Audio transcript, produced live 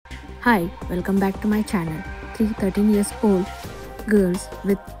Hi, welcome back to my channel. Three 13 years old girls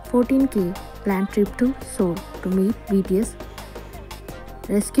with 14k planned trip to Seoul to meet BTS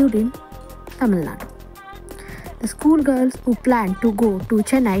rescued in Tamil Nadu. The schoolgirls who planned to go to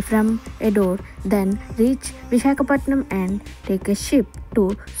Chennai from Edo then reach Visakhapatnam and take a ship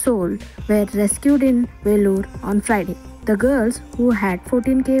to Seoul were rescued in Vellore on Friday. The girls who had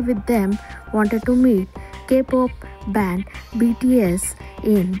 14k with them wanted to meet K-pop band BTS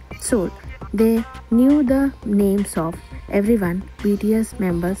in Seoul. They knew the names of everyone, BTS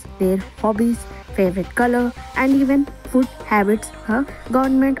members, their hobbies, favorite color, and even food habits, a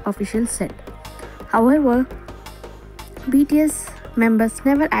government official said. However, BTS members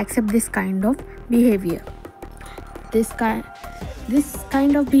never accept this kind of behavior. This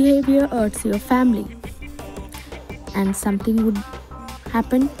kind of behavior hurts your family, and something would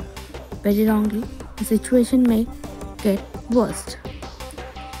happen very wrongly. The situation may get worse.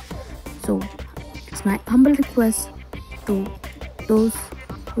 So, it's my humble request to those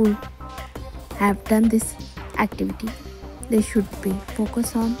who have done this activity. They should be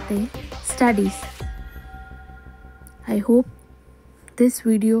focused on their studies. I hope this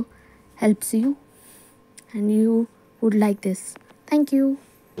video helps you and you would like this. Thank you.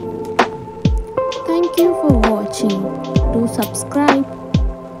 Thank you for watching. Do subscribe.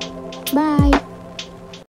 Bye.